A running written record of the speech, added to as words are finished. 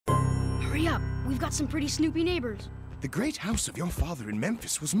Hurry up. We've got some pretty snoopy neighbors. The great house of your father in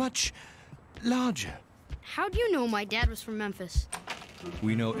Memphis was much larger. How do you know my dad was from Memphis?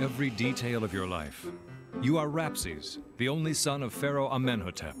 We know every detail of your life. You are Rapses, the only son of Pharaoh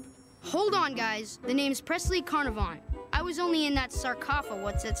Amenhotep. Hold on, guys. The name's Presley Carnovan. I was only in that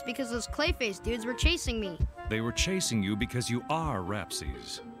sarcophagus because those clay-faced dudes were chasing me. They were chasing you because you are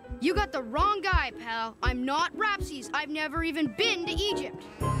Rapses. You got the wrong guy, pal. I'm not Rapses. I've never even been to Egypt.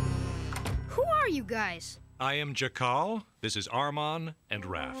 Who are you guys? I am Ja-Kal, this is Armon and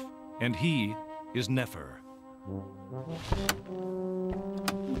Rath. And he is Nefer.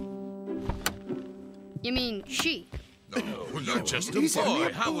 You mean she? No, you're just a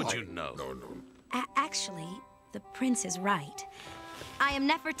boy. How would you know? No. Actually, the prince is right. I am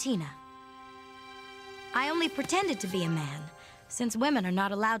Nefertina. I only pretended to be a man, since women are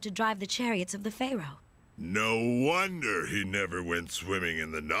not allowed to drive the chariots of the pharaoh. No wonder he never went swimming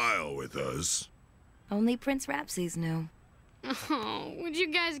in the Nile with us. Only Prince Rapses knew. Oh, would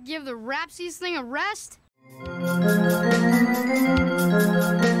you guys give the Rapses thing a rest?